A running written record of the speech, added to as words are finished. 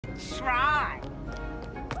shrine.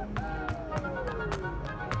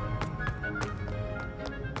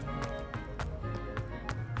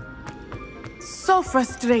 So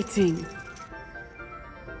frustrating.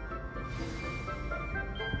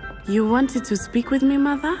 You wanted to speak with me,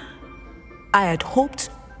 Mother? I had hoped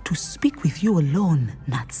to speak with you alone,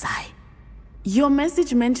 Natsai. Your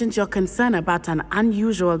message mentioned your concern about an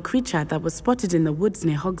unusual creature that was spotted in the woods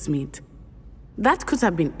near Hogsmeade. That could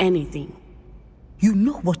have been anything. You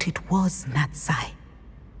know what it was, Natsai.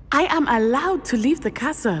 I am allowed to leave the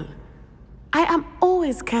castle. I am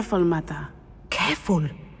always careful, Mother. Careful?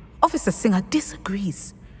 Officer Singer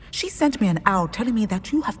disagrees. She sent me an owl telling me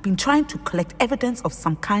that you have been trying to collect evidence of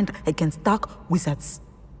some kind against dark wizards.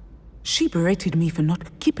 She berated me for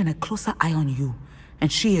not keeping a closer eye on you,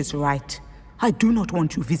 and she is right. I do not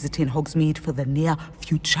want you visiting Hogsmeade for the near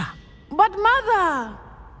future. But Mother!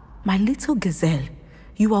 My little gazelle,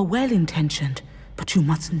 you are well-intentioned, but you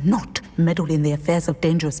must not meddle in the affairs of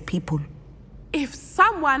dangerous people. If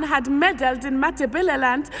someone had meddled in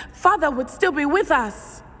Matabeleland, Father would still be with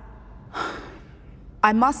us.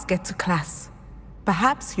 I must get to class.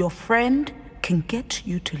 Perhaps your friend can get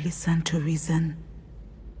you to listen to reason.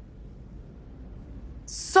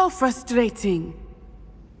 So frustrating.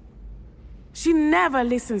 She never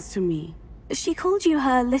listens to me. She called you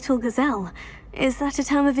her little gazelle. Is that a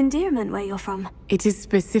term of endearment where you're from? It is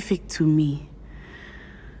specific to me.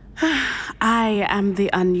 I am the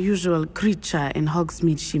unusual creature in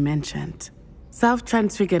Hogsmeade she mentioned.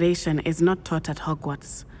 Self-transfiguration is not taught at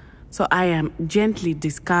Hogwarts, so I am gently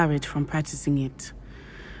discouraged from practicing it.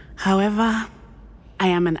 However, I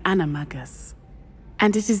am an animagus,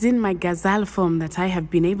 and it is in my gazelle form that I have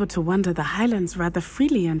been able to wander the highlands rather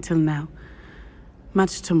freely until now,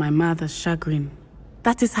 much to my mother's chagrin.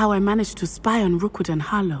 That is how I managed to spy on Rookwood and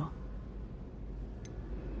Harlow.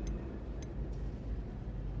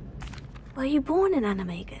 Were you born an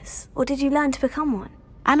animagus, or did you learn to become one?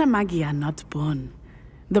 Animagi are not born.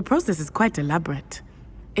 The process is quite elaborate.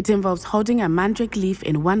 It involves holding a mandrake leaf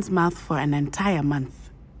in one's mouth for an entire month,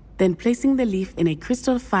 then placing the leaf in a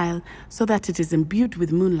crystal phial so that it is imbued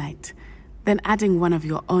with moonlight, then adding one of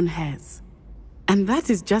your own hairs. And that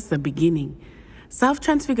is just the beginning.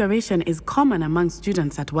 Self-transfiguration is common among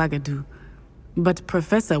students at Wagadu, but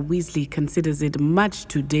Professor Weasley considers it much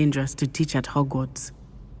too dangerous to teach at Hogwarts.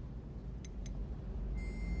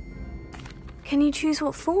 Can you choose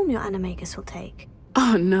what form your animagus will take?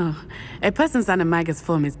 Oh no, a person's animagus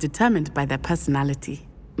form is determined by their personality.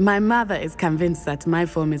 My mother is convinced that my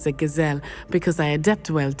form is a gazelle because I adapt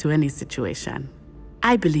well to any situation.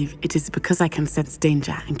 I believe it is because I can sense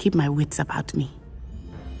danger and keep my wits about me.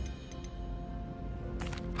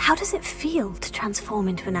 How does it feel to transform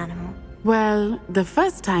into an animal? Well, the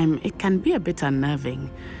first time it can be a bit unnerving.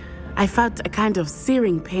 I felt a kind of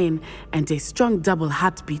searing pain and a strong double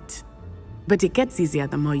heartbeat. But it gets easier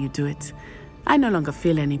the more you do it. I no longer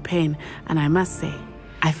feel any pain, and I must say,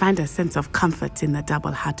 I find a sense of comfort in the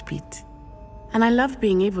double heartbeat. And I love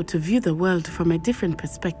being able to view the world from a different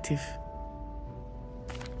perspective.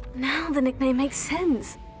 Now the nickname makes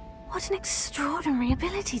sense. What an extraordinary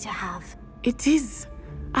ability to have. It is.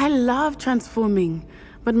 I love transforming,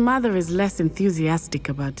 but Mother is less enthusiastic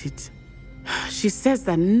about it. She says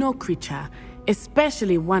that no creature,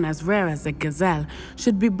 especially one as rare as a gazelle,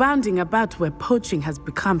 should be bounding about where poaching has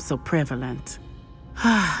become so prevalent.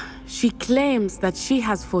 She claims that she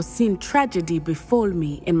has foreseen tragedy befall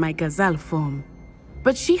me in my gazelle form.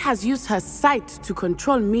 But she has used her sight to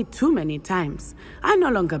control me too many times. I no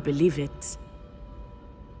longer believe it.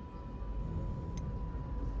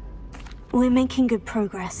 We're making good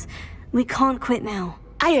progress. We can't quit now.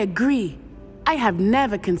 I agree. I have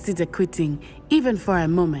never considered quitting, even for a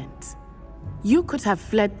moment. You could have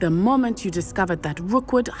fled the moment you discovered that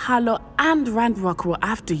Rookwood, Harlow, and Ranrock were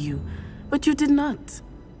after you, but you did not.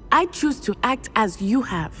 I choose to act as you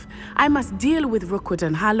have. I must deal with Rookwood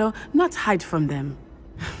and Harlow, not hide from them.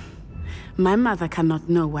 My mother cannot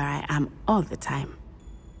know where I am all the time.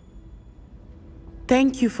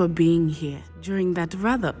 Thank you for being here during that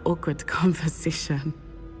rather awkward conversation.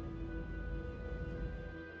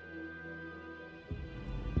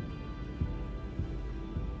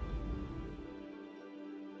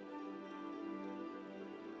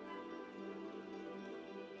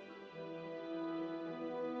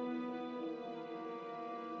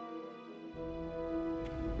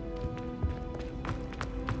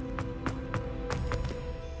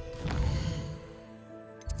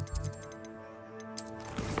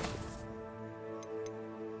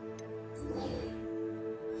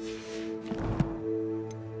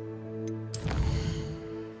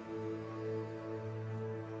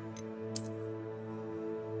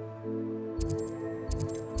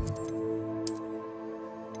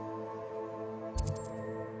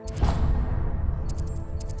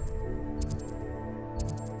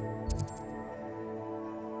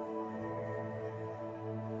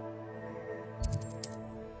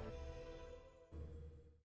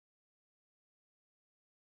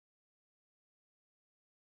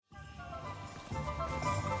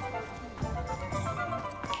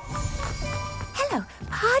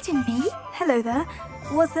 question me? Hello there.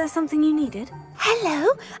 Was there something you needed?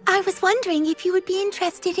 Hello, I was wondering if you would be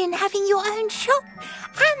interested in having your own shop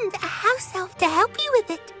and a house elf to help you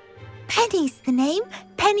with it. Penny's the name.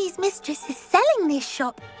 Penny's mistress is selling this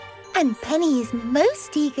shop, and Penny is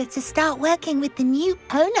most eager to start working with the new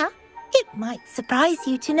owner. It might surprise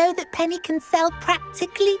you to know that Penny can sell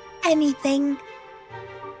practically anything.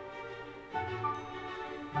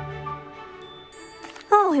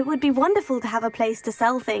 Oh, it would be wonderful to have a place to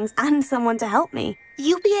sell things and someone to help me.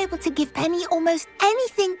 You'll be able to give Penny almost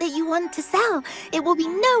anything that you want to sell. It will be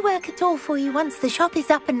no work at all for you once the shop is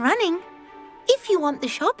up and running. If you want the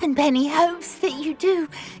shop, and Penny hopes that you do,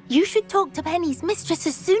 you should talk to Penny's mistress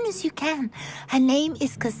as soon as you can. Her name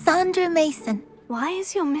is Cassandra Mason. Why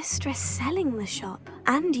is your mistress selling the shop?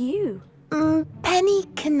 And you? Penny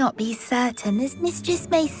cannot be certain, as Mistress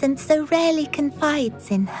Mason so rarely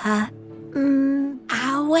confides in her.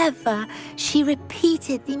 However, she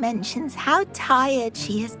repeatedly mentions how tired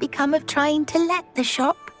she has become of trying to let the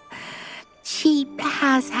shop. She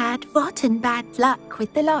has had rotten bad luck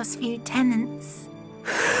with the last few tenants.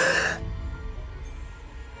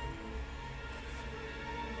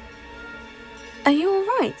 Are you all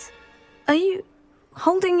right? Are you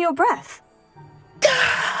holding your breath?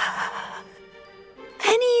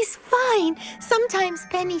 Penny's fine. Sometimes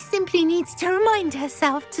Penny simply needs to remind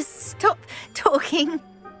herself to stop talking.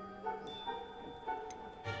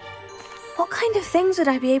 What kind of things would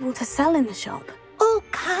I be able to sell in the shop? All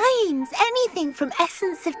kinds. Anything from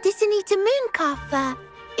essence of Disney to mooncalf fur.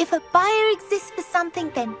 If a buyer exists for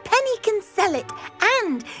something, then Penny can sell it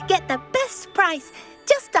and get the best price.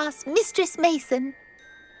 Just ask Mistress Mason.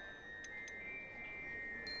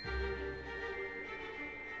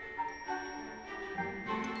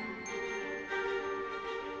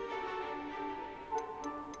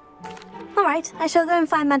 All right, I shall go and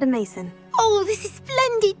find Madam Mason. Oh, this is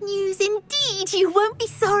splendid news indeed. You won't be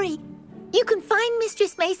sorry. You can find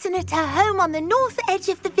Mistress Mason at her home on the north edge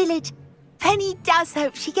of the village. Penny does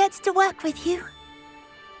hope she gets to work with you.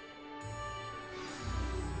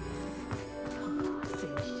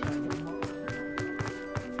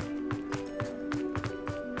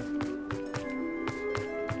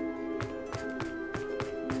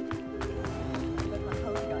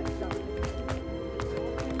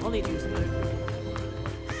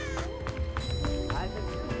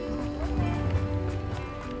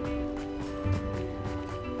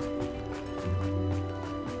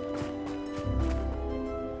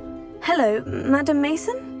 Hello, Madam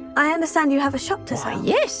Mason? I understand you have a shop to sell. Why,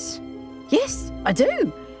 yes. Yes, I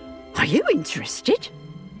do. Are you interested?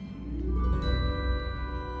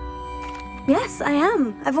 Yes, I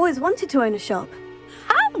am. I've always wanted to own a shop.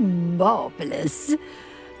 How marvellous.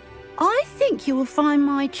 I think you will find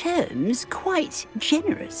my terms quite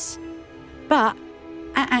generous. But,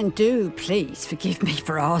 and do please forgive me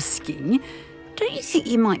for asking, don't you think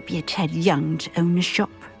you might be a tad young to own a shop?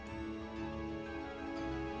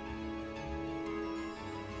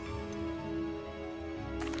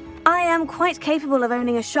 I am quite capable of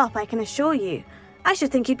owning a shop, I can assure you. I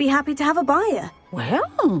should think you'd be happy to have a buyer.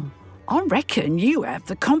 Well, I reckon you have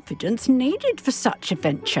the confidence needed for such a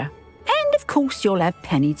venture. And of course you'll have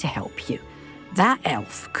Penny to help you. That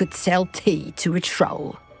elf could sell tea to a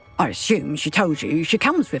troll. I assume she told you she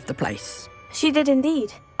comes with the place. She did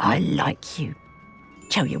indeed. I like you.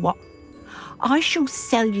 Tell you what, I shall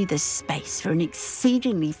sell you the space for an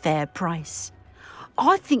exceedingly fair price.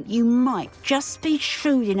 I think you might just be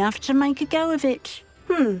shrewd enough to make a go of it.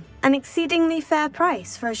 An exceedingly fair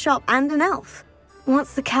price for a shop and an elf.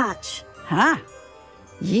 What's the catch?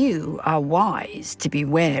 You are wise to be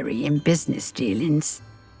wary in business dealings.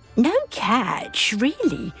 No catch,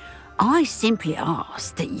 really. I simply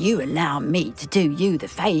ask that you allow me to do you the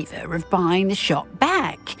favour of buying the shop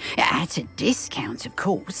back, at a discount, of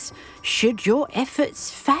course, should your efforts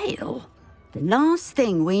fail. The last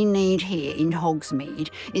thing we need here in Hogsmeade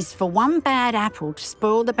is for one bad apple to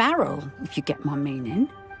spoil the barrel, if you get my meaning.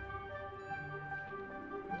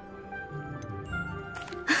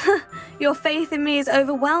 Your faith in me is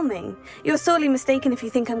overwhelming. You're sorely mistaken if you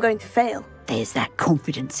think I'm going to fail. There's that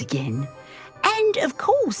confidence again. And, of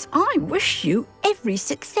course, I wish you every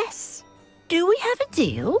success. Do we have a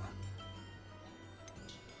deal?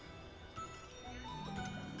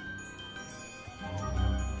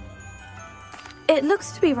 It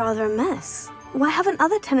looks to be rather a mess. Why haven't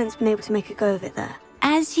other tenants been able to make a go of it there?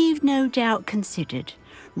 As you've no doubt considered,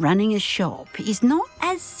 running a shop is not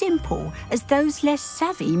as simple as those less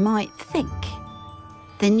savvy might think.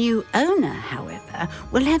 The new owner, however,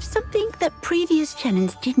 will have something that previous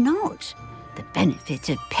tenants did not. The benefit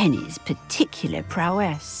of Penny's particular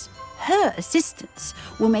prowess. her assistance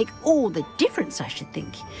will make all the difference, I should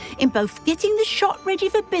think, in both getting the shop ready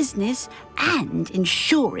for business and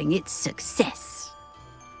ensuring its success.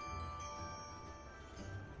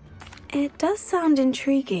 It does sound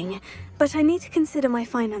intriguing, but I need to consider my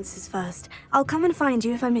finances first. I'll come and find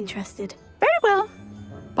you if I'm interested. Very well,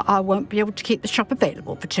 but I won't be able to keep the shop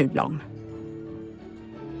available for too long.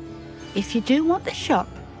 If you do want the shop,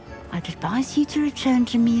 I'd advise you to return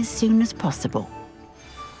to me as soon as possible.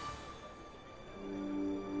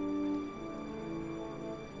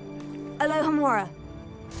 Aloha Mora.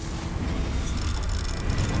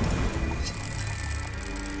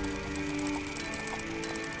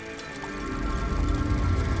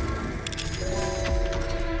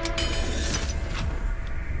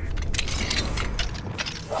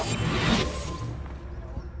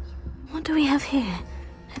 What do we have here?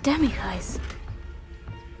 A demiguise.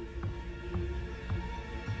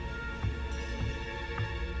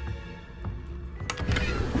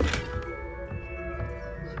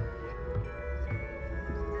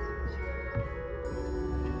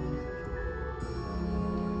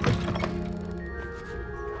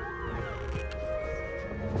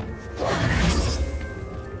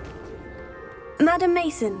 Madam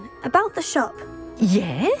Mason, about the shop.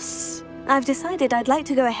 Yes? I've decided I'd like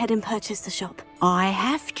to go ahead and purchase the shop. I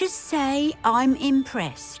have to say I'm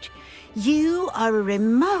impressed. You are a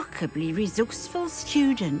remarkably resourceful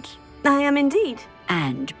student. I am indeed.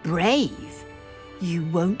 And brave. You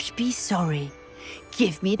won't be sorry.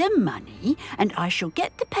 Give me the money and I shall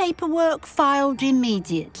get the paperwork filed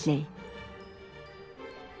immediately.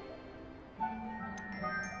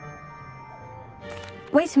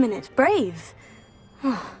 Wait a minute, brave?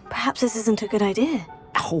 Perhaps this isn't a good idea.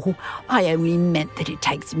 Oh, I only meant that it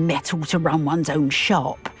takes metal to run one's own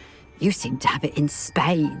shop. You seem to have it in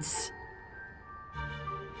spades.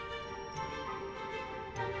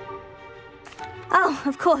 Oh,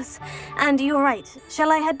 of course. And you're right.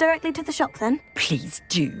 Shall I head directly to the shop then? Please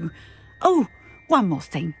do. Oh, one more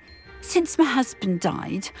thing. Since my husband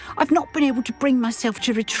died, I've not been able to bring myself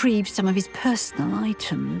to retrieve some of his personal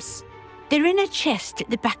items. They're in a chest at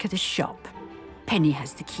the back of the shop. Penny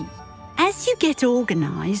has the key. As you get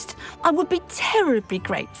organised, I would be terribly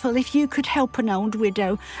grateful if you could help an old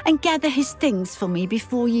widow and gather his things for me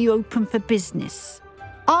before you open for business.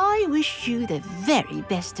 I wish you the very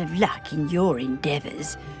best of luck in your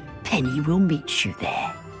endeavours. Penny will meet you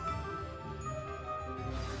there.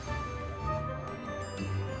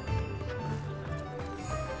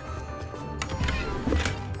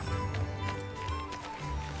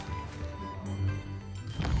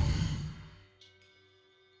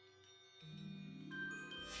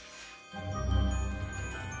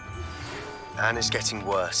 Anne is getting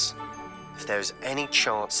worse. If there is any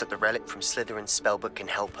chance that the relic from Slytherin's spellbook can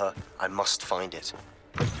help her, I must find it.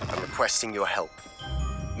 I'm requesting your help.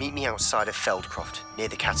 Meet me outside of Feldcroft, near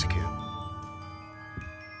the catacomb.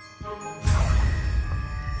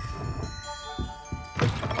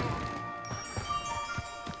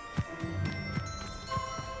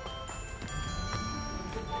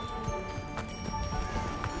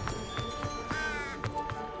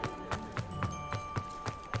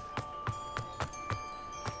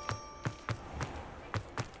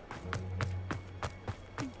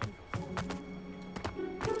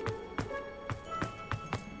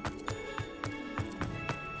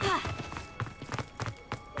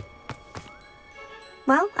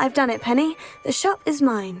 Well, I've done it, Penny. The shop is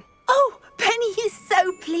mine. Oh, Penny is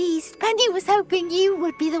so pleased. Penny was hoping you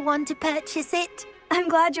would be the one to purchase it. I'm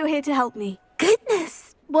glad you're here to help me.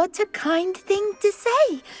 Goodness, what a kind thing to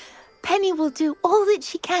say. Penny will do all that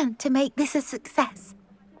she can to make this a success.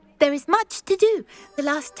 There is much to do. The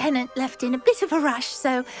last tenant left in a bit of a rush,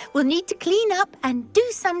 so we'll need to clean up and do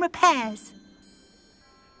some repairs.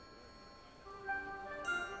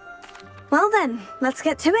 Well then, let's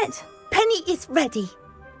get to it. Penny is ready.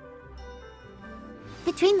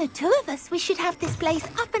 Between the two of us, we should have this place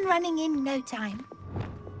up and running in no time.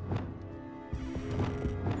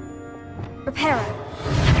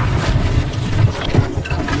 Repairer.